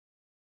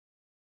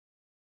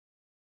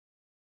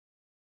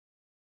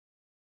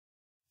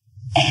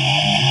Hey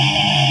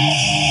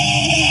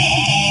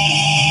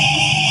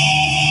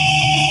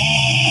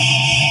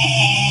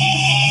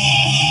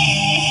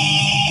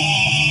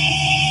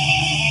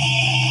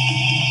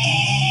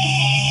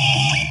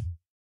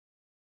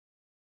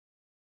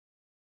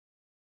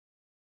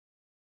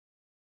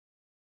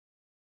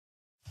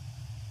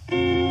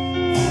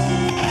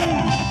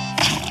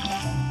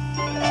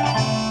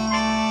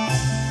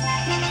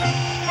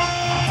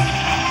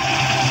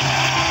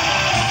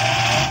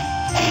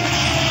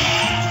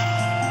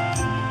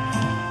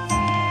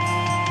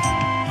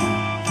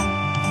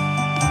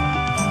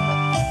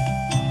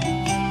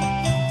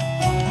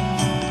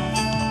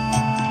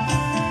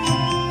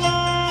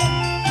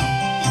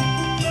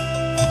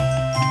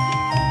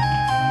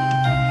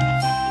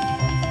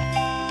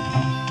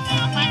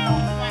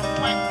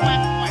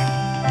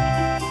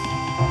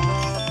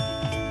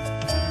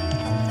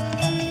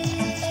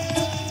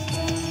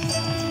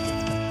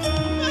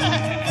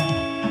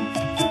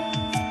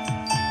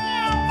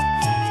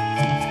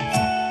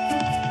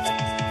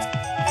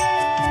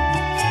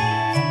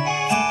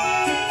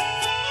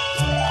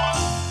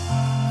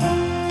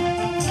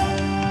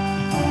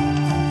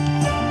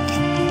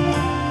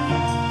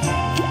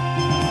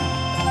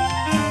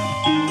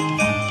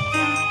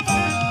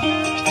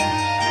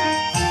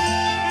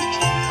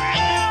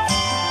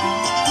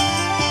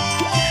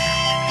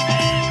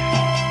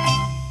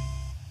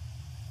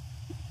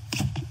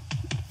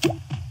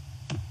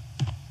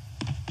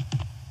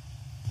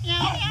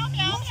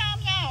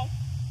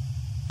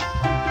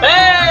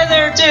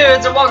there,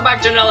 dudes, and welcome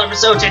back to another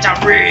episode of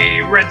TTR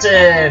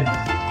Rewritten.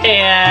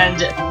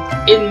 And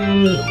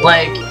in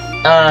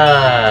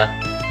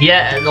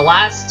the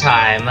last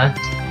time,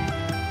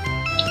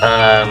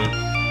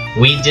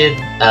 we did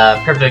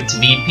a perfect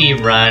VP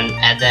run,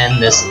 and then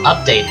this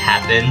update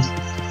happened,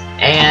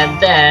 and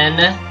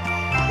then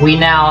we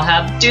now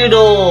have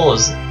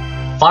doodles.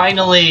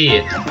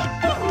 Finally.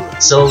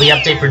 So the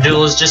update for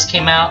doodles just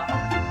came out,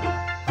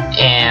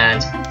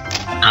 and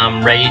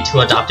I'm ready to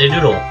adopt a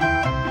doodle.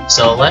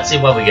 So let's see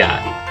what we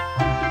got.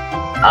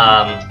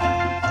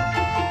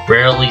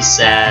 Rarely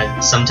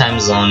sad,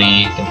 sometimes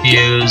lonely,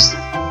 confused.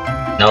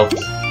 Nope.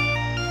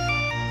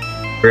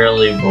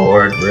 Really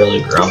bored,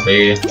 really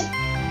grumpy.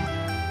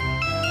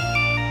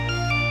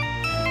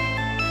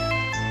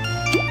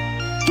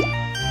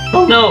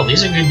 Oh no,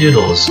 these are good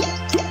doodles.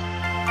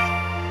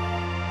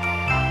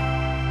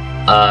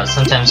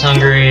 Sometimes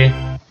hungry.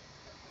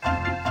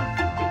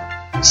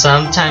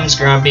 Sometimes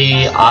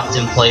grumpy,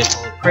 often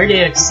playful, pretty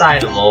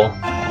excitable.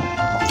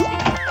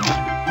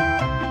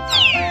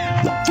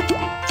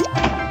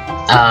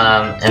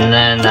 And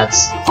then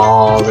that's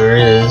all there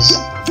is.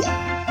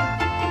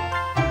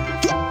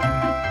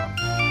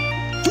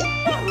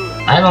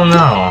 I don't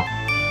know.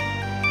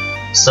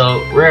 So,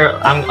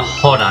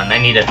 hold on, I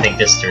need to think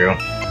this through.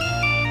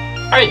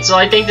 Alright, so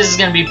I think this is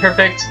gonna be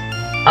perfect.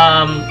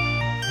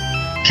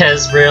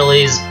 Cause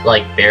Rarely's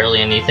like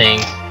barely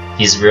anything.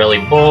 He's really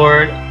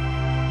bored.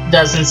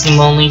 Doesn't seem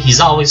lonely. He's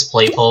always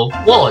playful.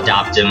 We'll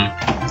adopt him.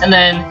 And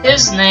then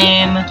his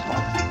name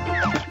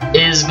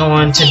is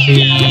going to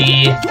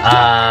be,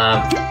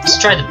 let's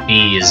try the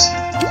B's.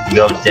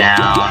 Go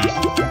down.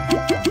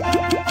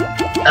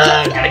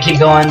 Gotta keep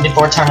going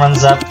before time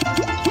runs up.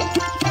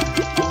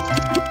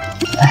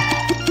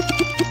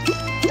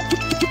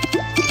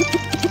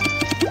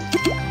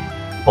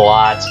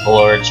 Blotz,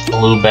 Blorge,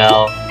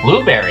 Bluebell,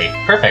 Blueberry.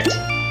 Perfect.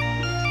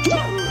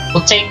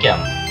 We'll take him.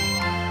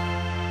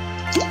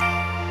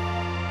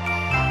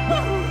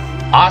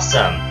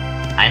 Awesome.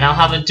 I now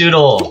have a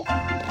doodle.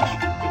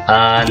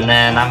 And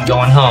then I'm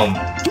going home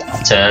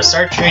to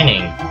start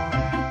training.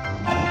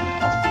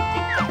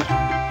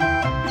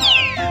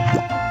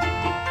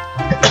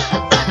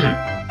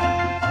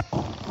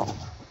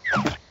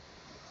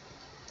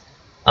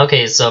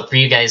 Okay, so for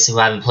you guys who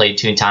haven't played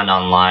Toontown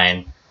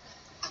Online,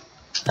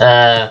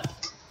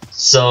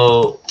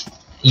 so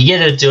you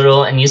get a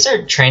doodle and you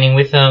start training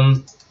with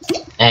him,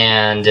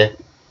 and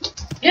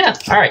yeah,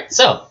 alright,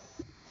 so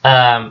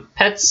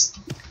pets,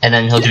 and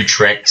then he'll do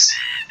tricks.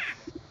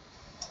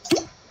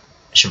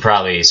 Should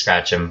probably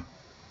scratch him.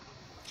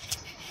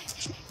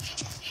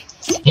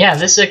 Yeah,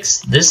 this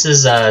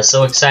is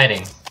so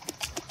exciting.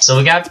 So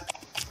we got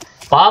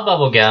Bob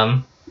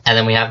Bubblegum, and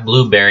then we have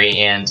Blueberry,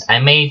 and I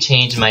may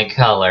change my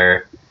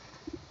color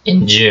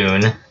in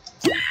June.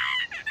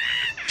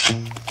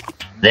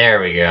 There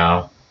we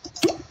go.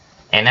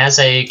 And as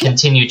I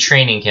continue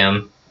training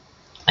him,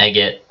 I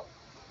get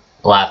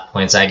life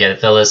points. I gotta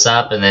fill this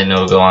up, and then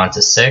it'll go on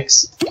to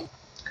 6.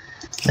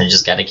 I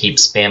just gotta keep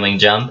spamming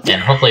jump, and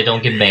hopefully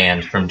don't get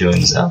banned from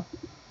doing so.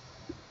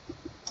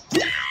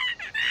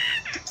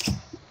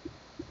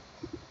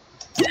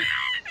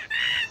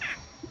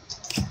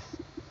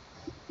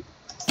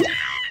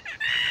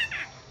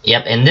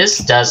 Yep, and this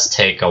does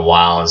take a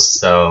while,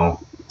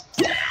 so...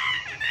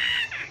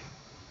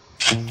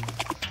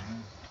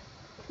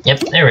 Yep,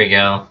 there we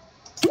go.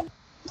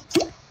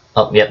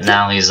 Oh, yep,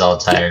 now he's all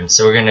tired.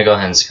 So we're gonna go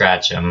ahead and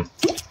scratch him.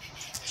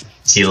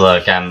 See,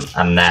 look, I'm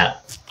that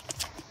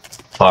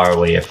far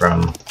away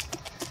from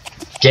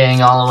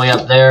getting all the way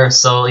up there.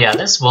 So yeah,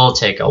 this will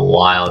take a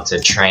while to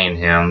train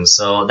him.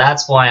 So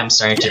that's why I'm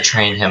starting to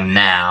train him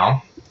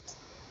now.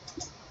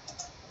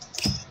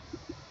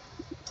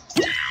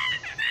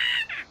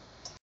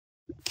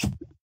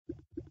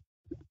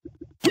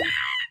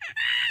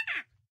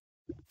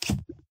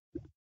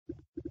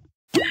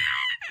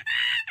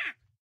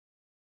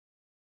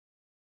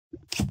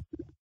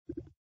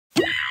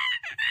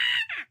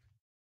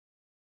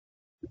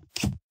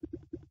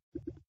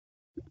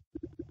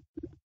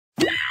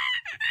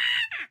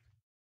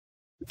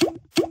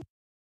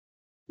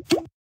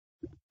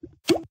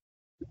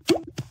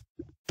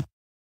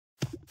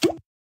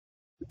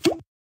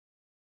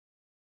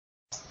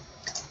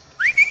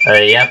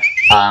 Yep,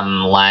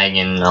 I'm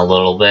lagging a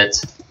little bit.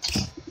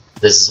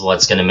 This is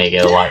what's gonna make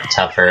it a lot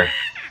tougher.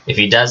 If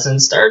he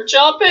doesn't start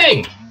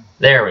jumping!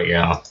 There we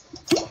go.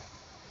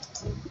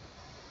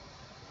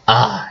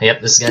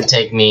 Yep, this is gonna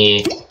take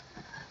me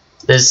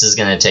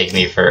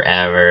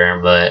forever,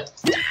 but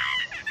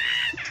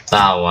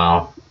oh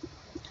well.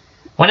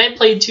 When I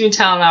played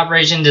Toontown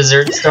Operation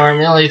Desert Storm,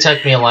 it only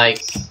took me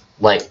like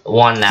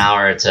 1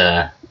 hour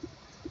to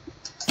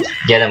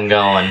get him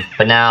going.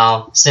 But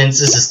now, since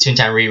this is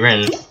Toontown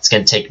Rerun, it's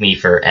gonna take me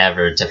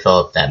forever to fill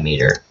up that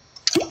meter.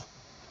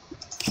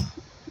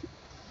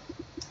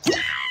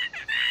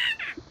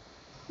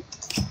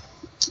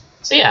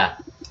 So yeah.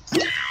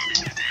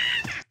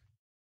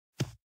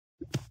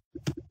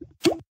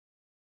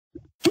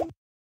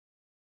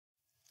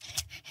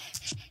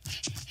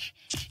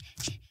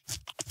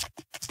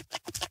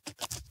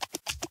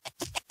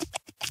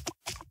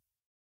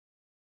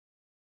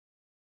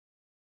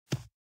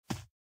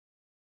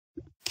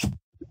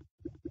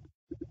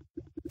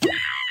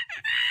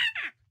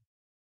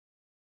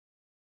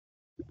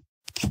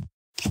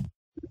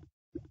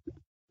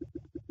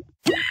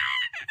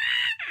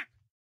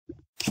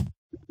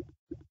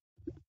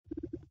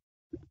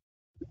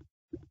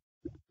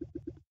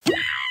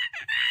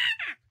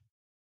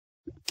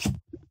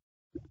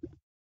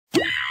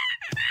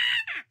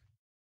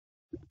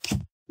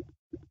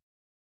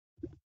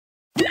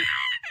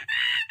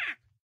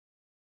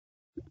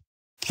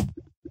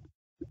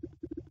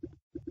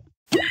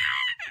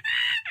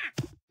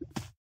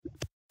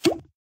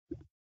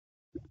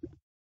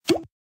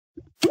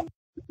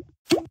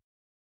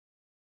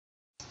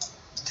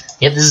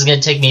 Yep, this is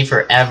gonna take me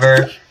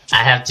forever. I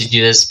have to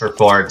do this for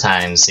 4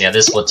 times. Yeah,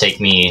 this will take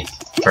me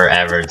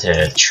forever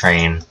to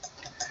train.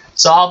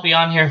 So I'll be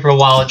on here for a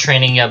while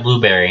training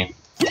Blueberry.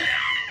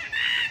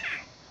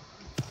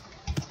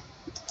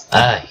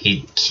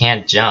 He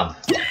can't jump.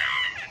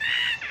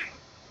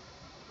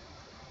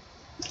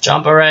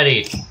 Jump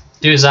already!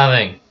 Do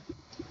something!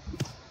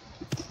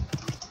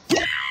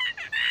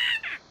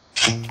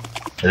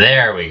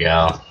 There we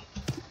go.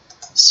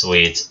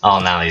 Sweet. Oh,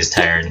 now he's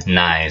tired.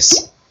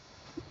 Nice.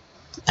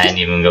 I didn't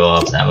even go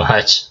up that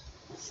much.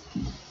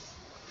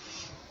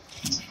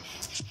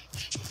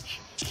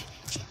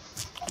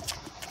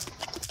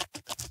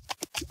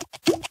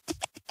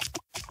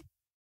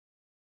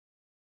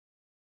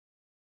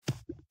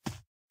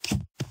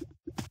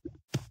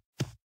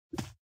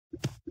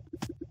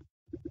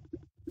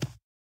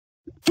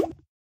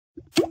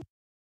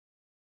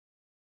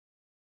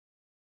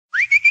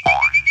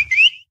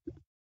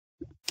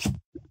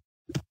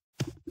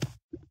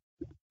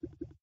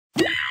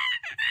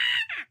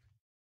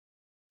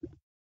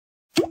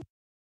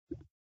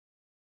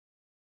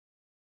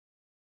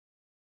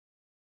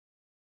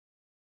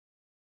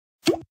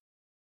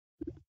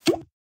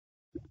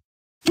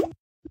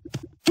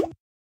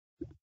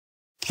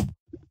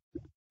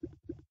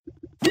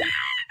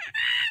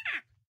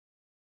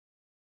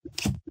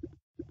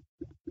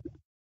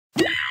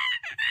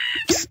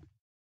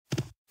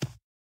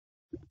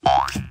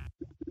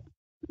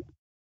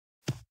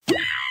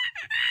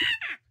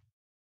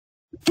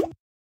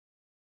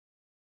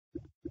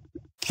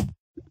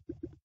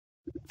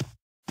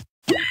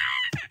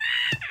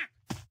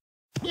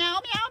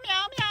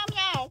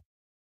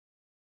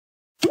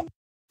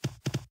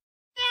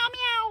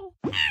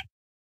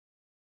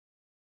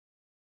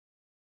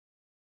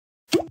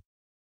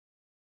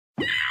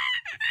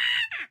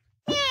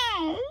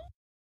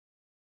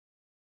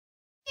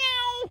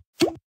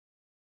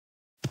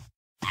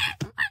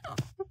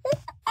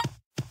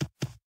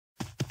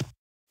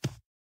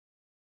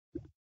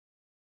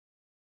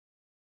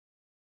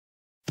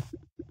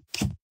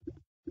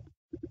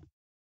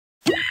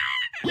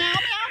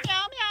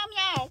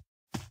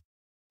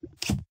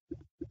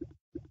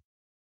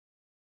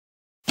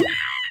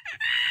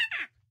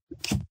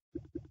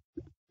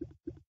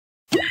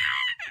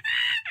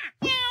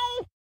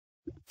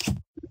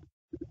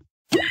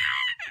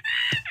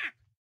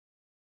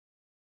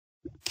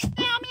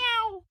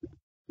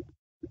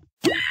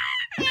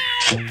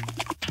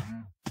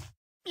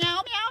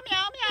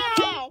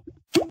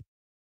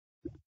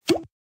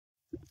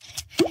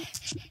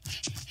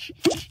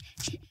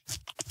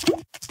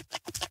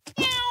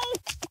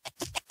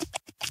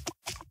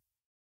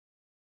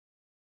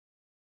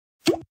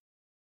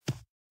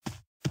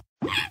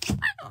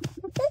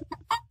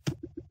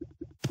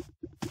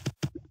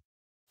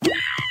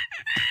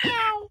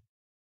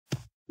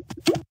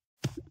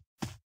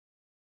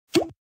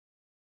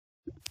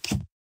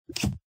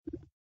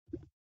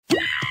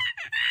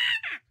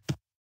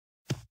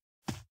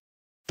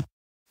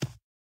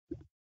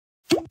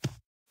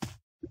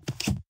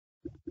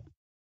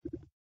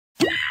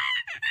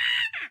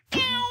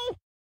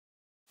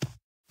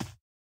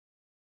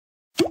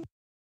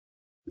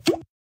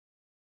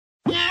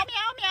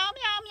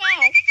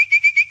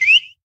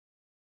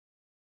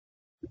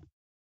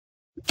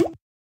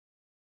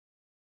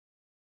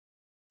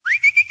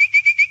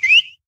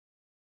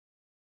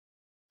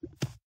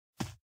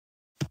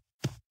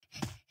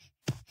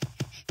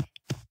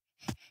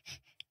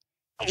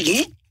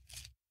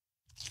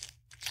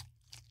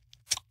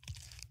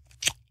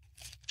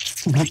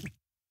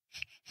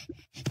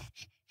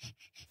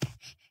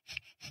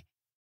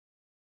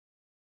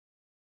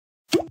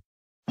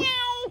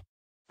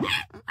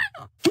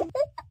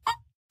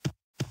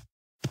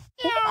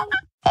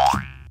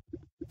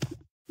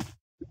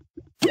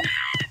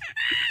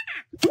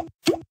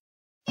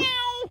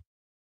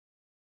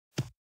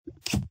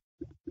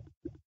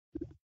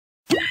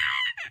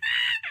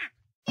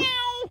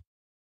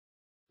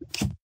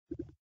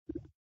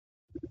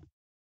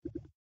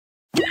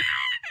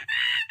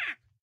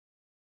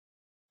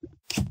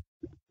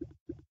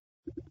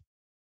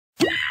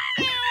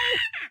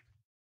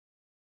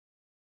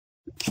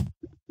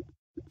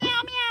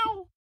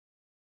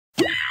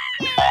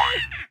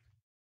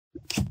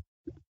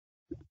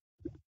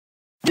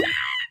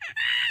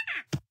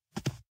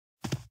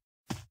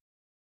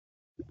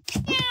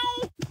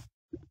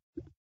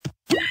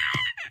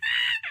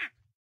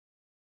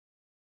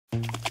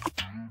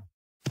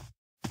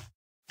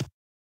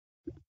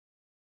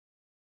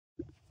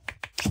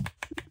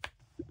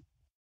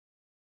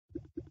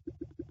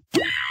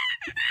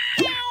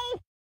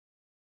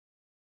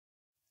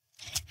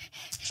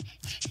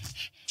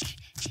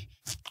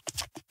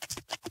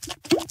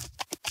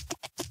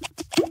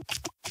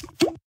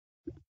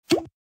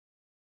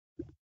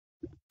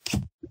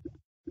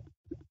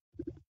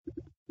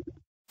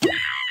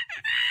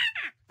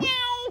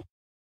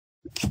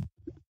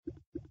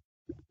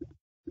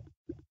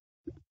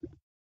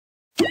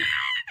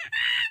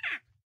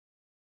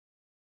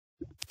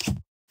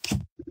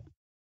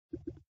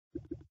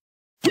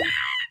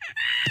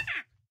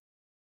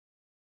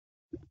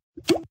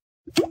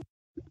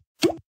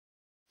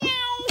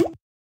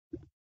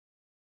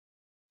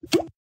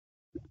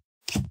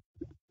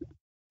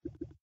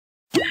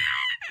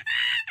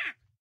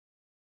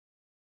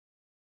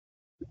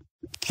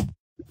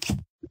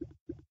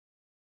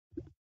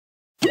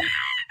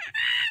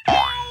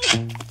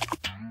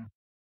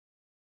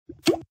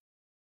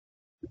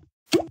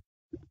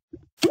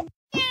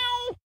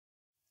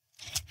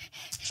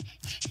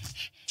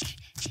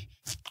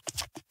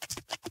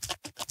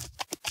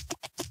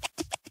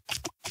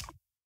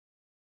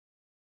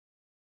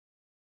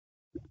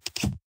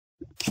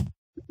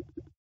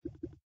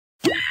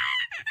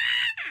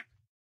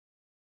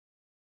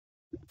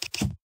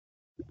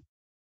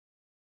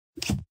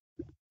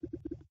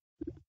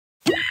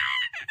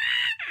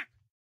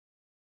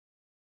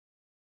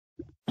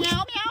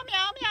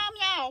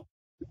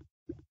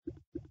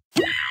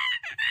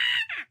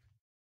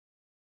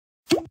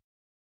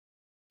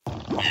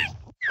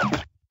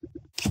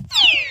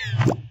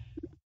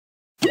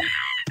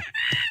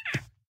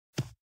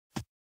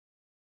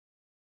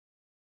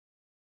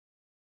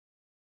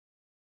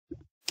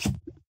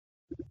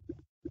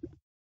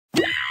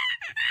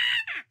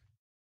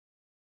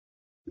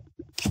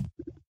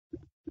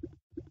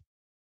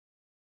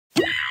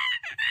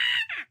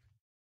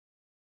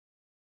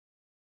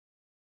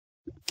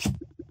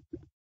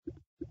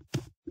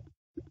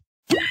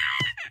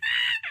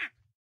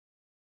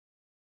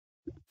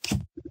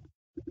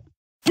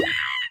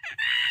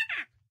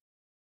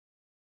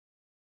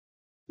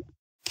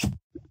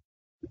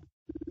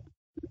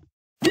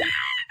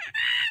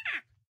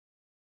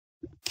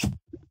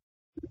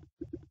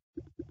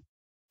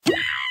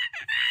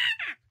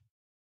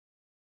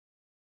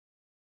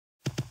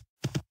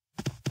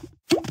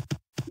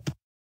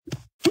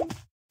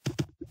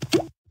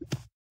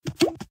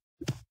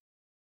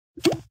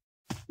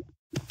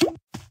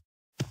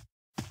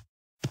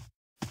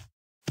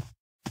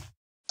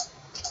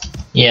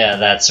 Yeah,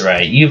 that's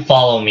right. You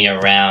follow me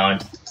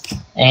around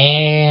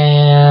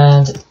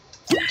and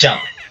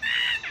jump.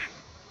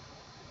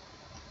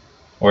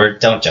 Or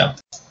don't jump.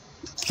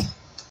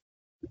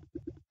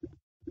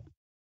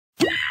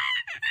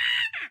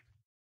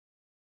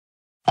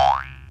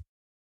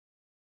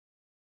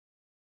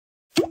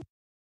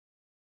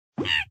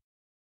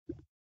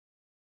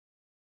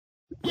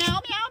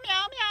 Meow, meow,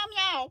 meow, meow,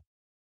 meow.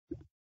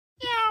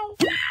 Meow.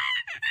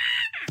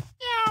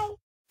 Meow.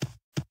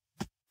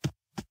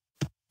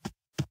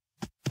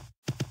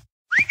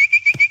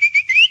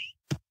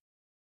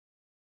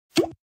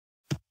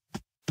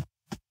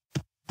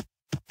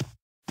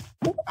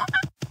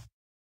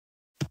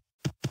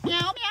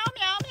 Meow, meow,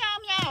 meow, meow,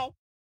 meow.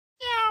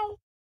 Meow.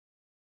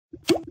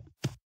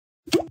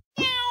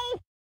 Meow.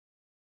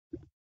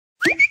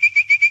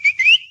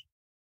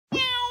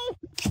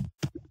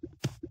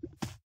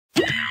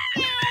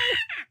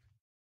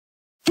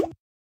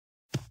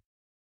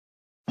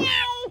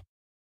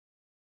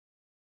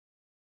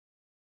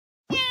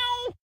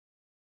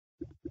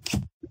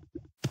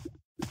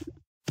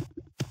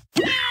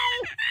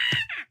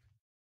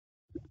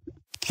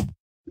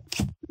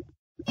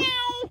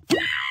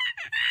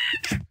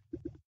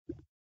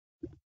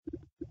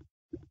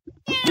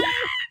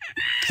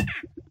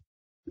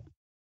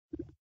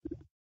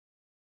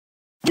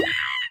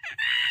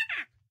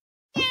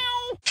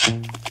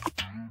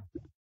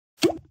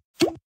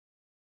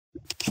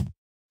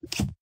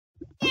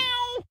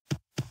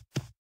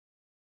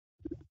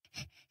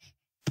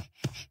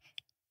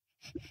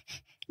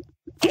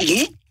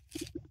 Meow,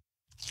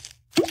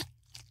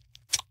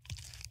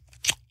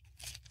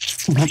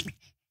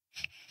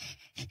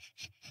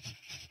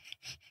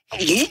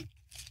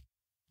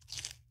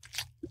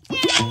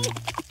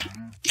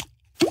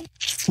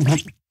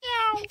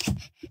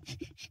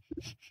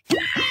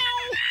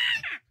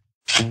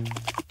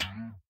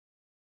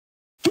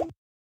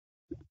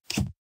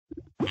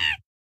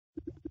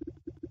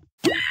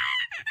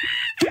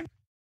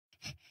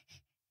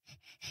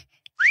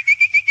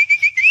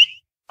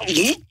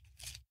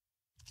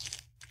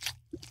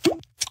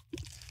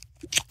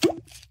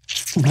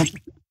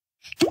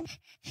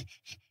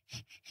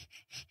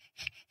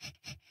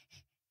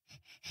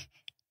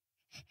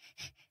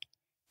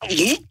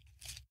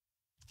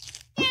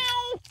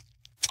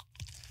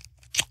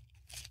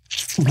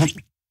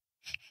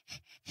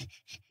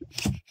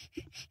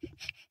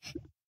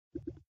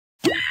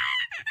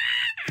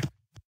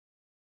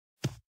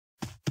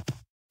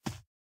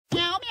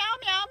 meow,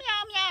 meow,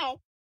 meow, meow.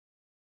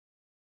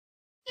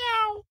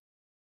 Meow.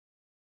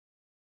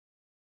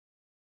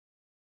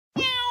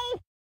 Meow.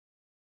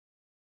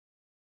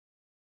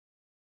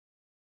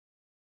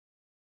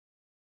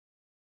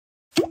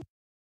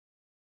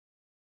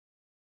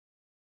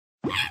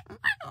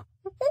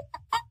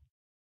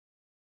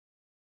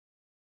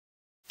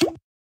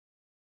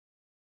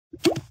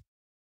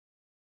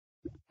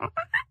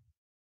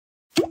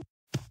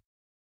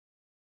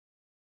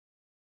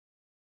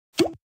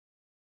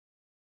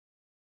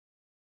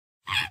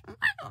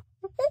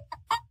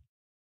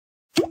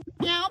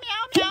 Meow,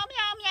 meow, meow,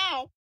 meow,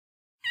 meow.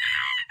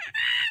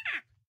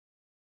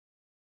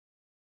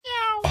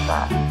 Meow.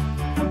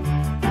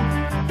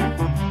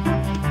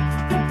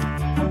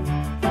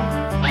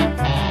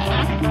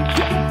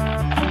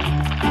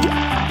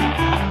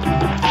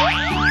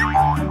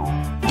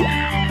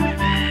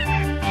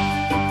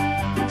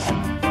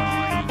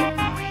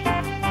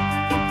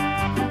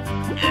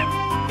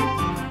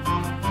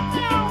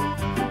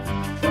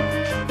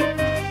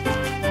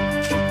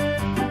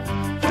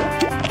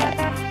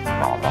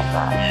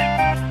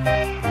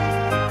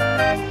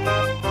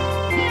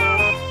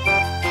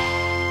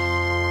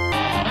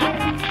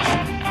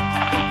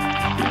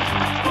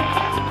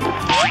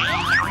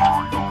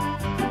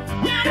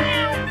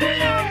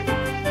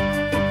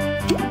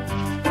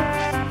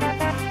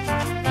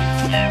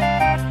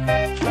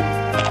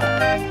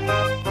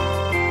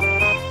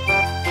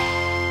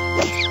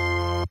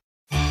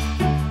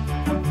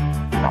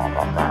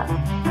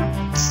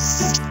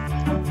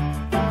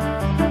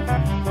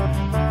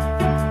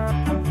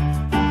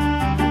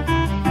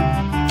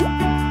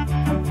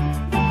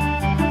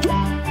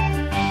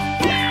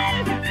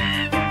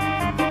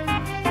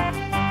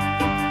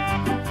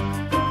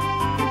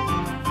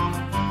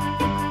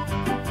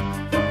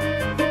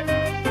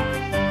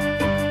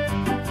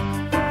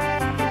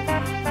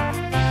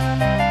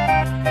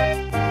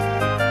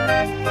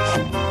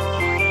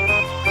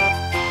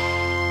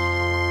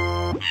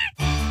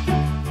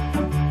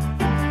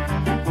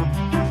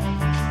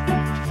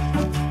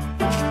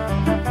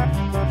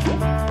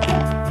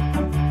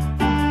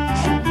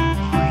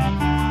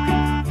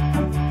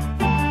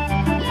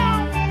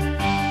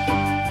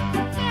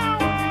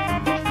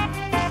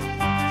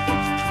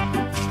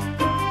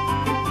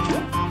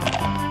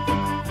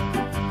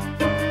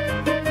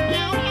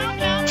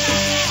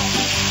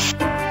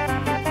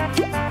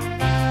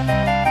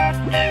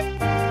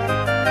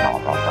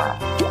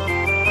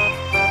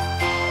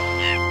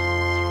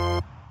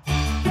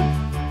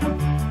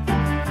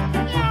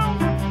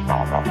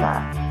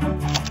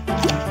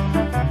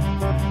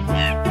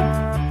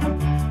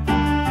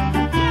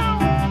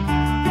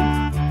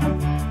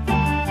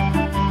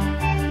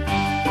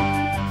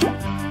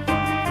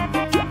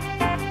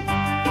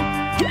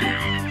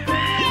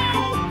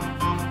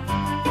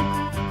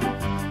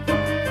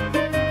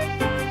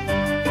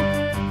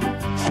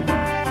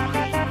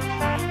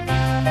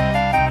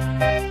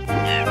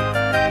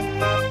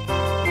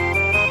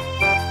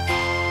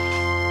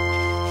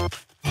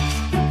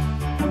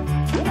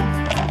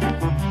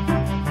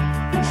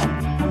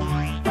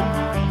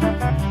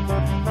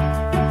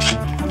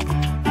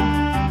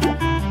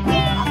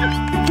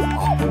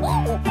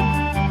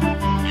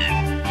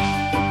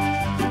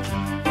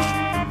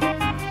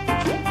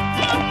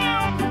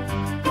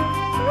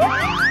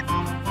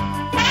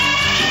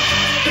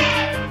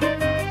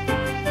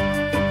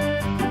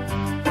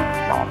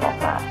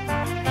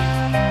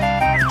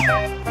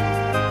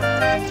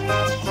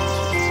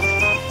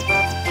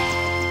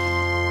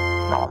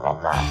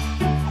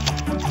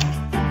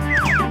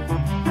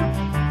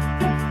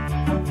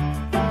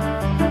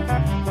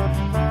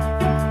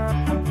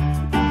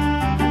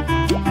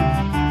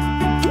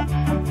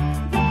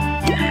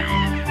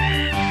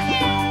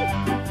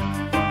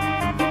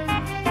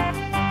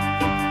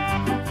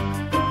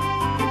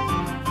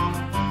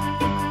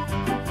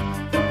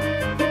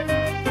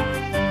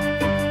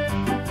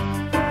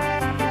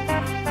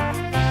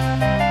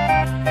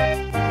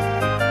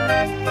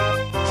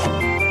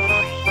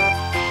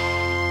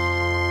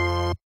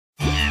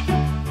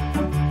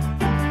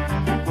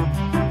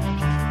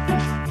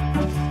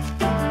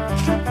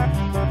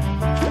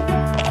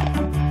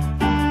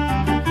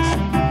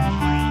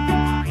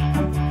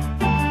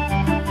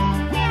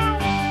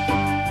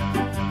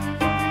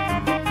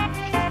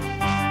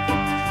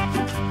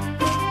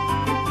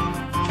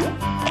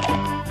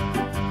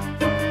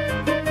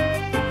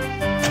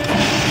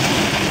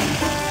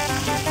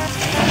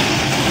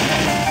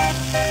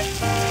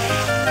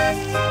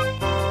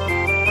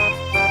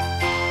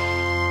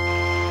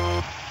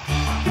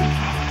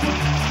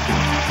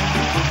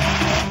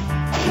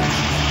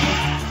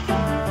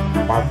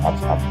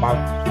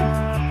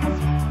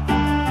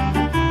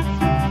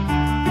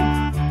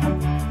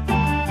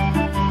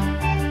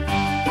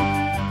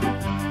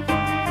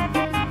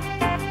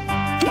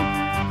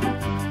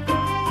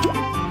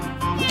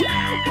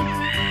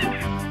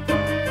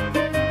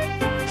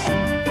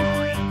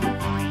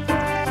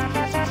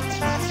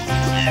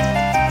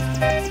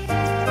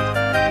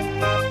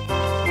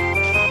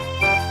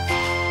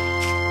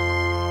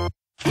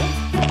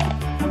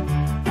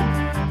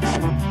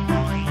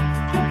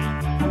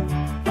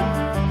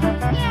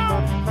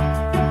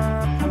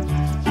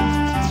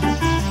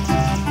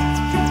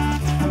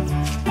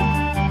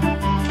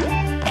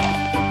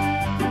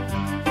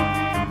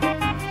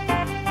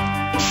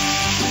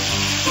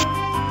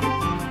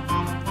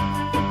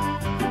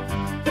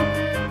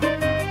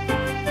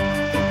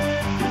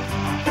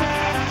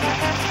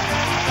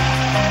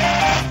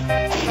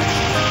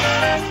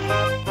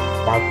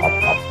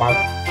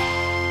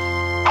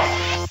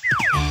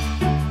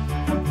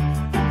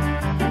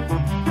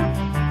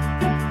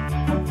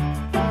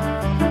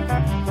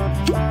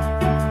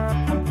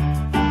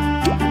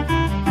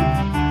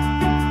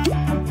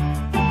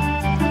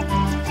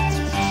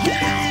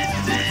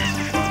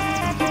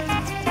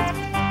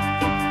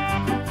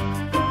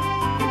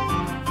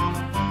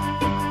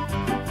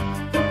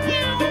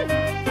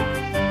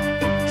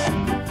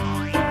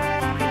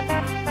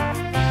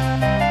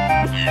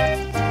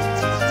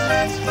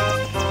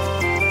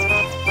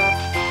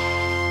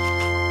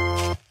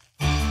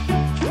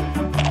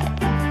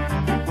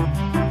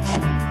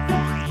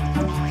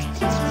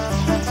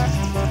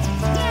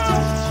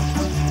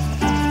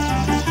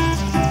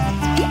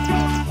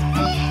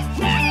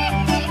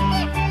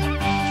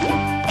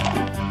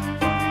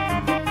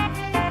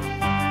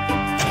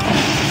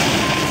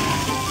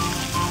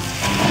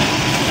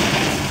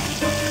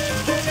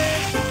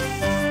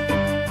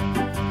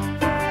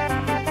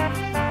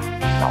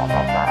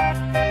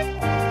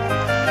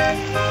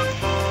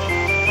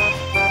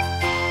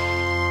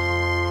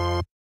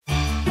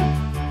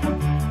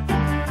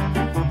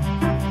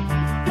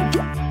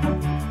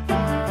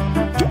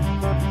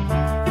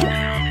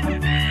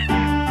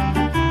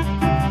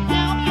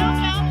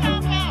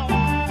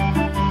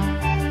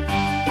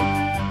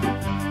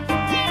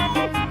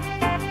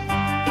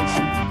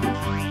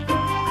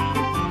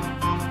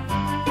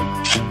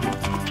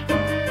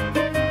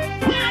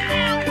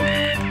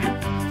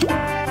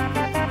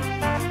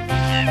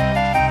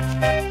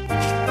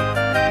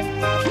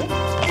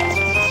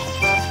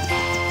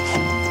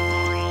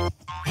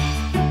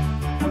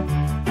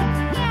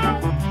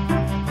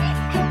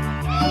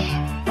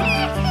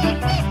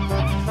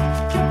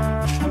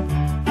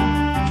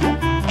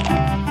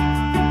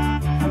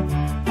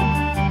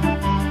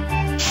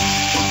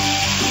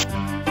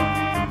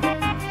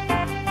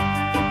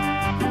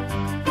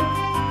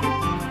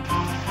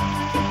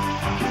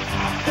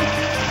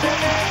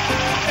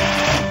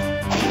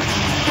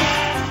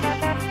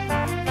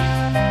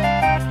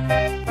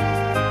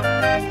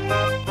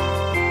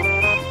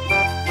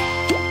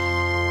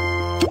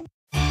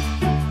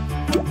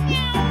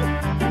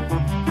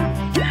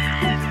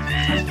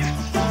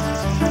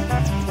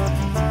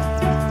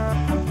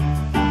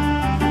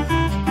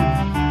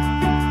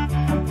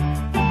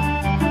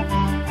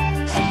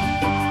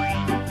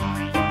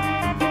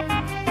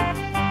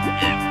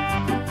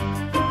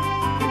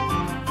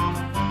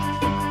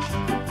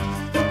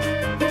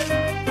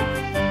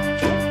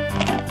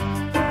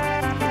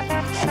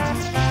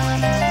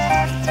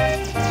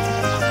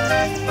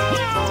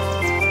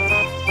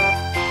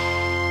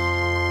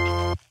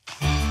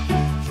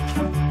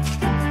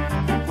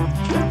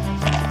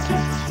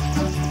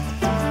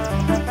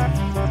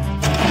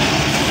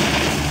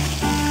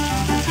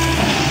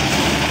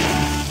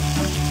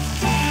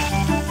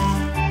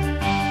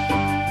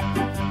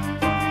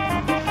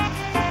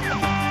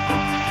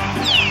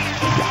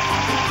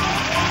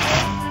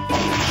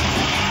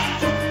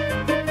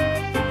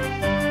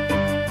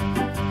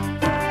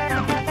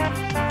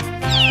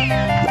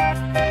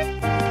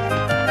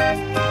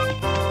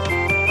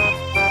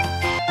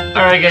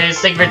 Alright guys,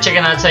 thank you for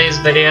checking out today's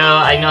video.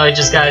 I know I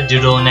just got a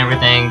doodle and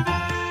everything,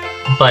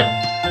 but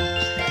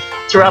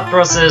throughout the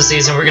rest of the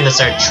season we're gonna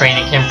start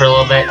training him for a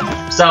little bit.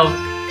 So,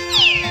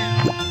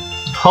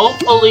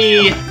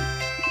 hopefully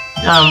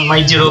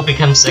my doodle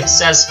becomes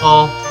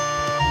successful.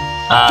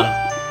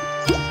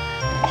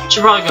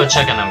 Should probably go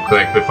check on him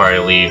quick before I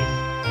leave.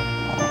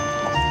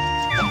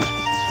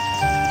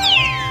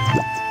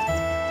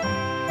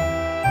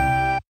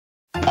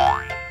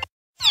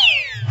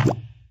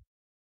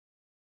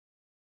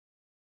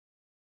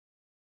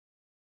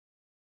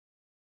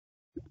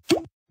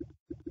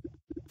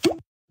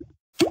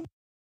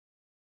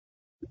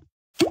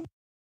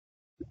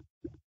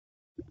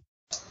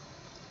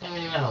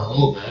 A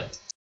little bit.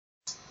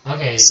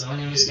 Okay, so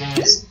anyways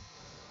guys,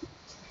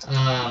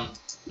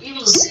 we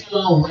will see you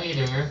all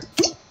later,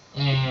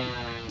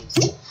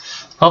 and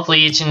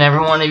hopefully each and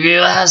every one of you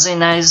has a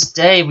nice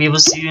day. We will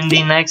see you in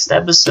the next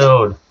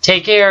episode.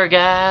 Take care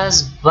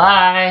guys,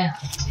 bye!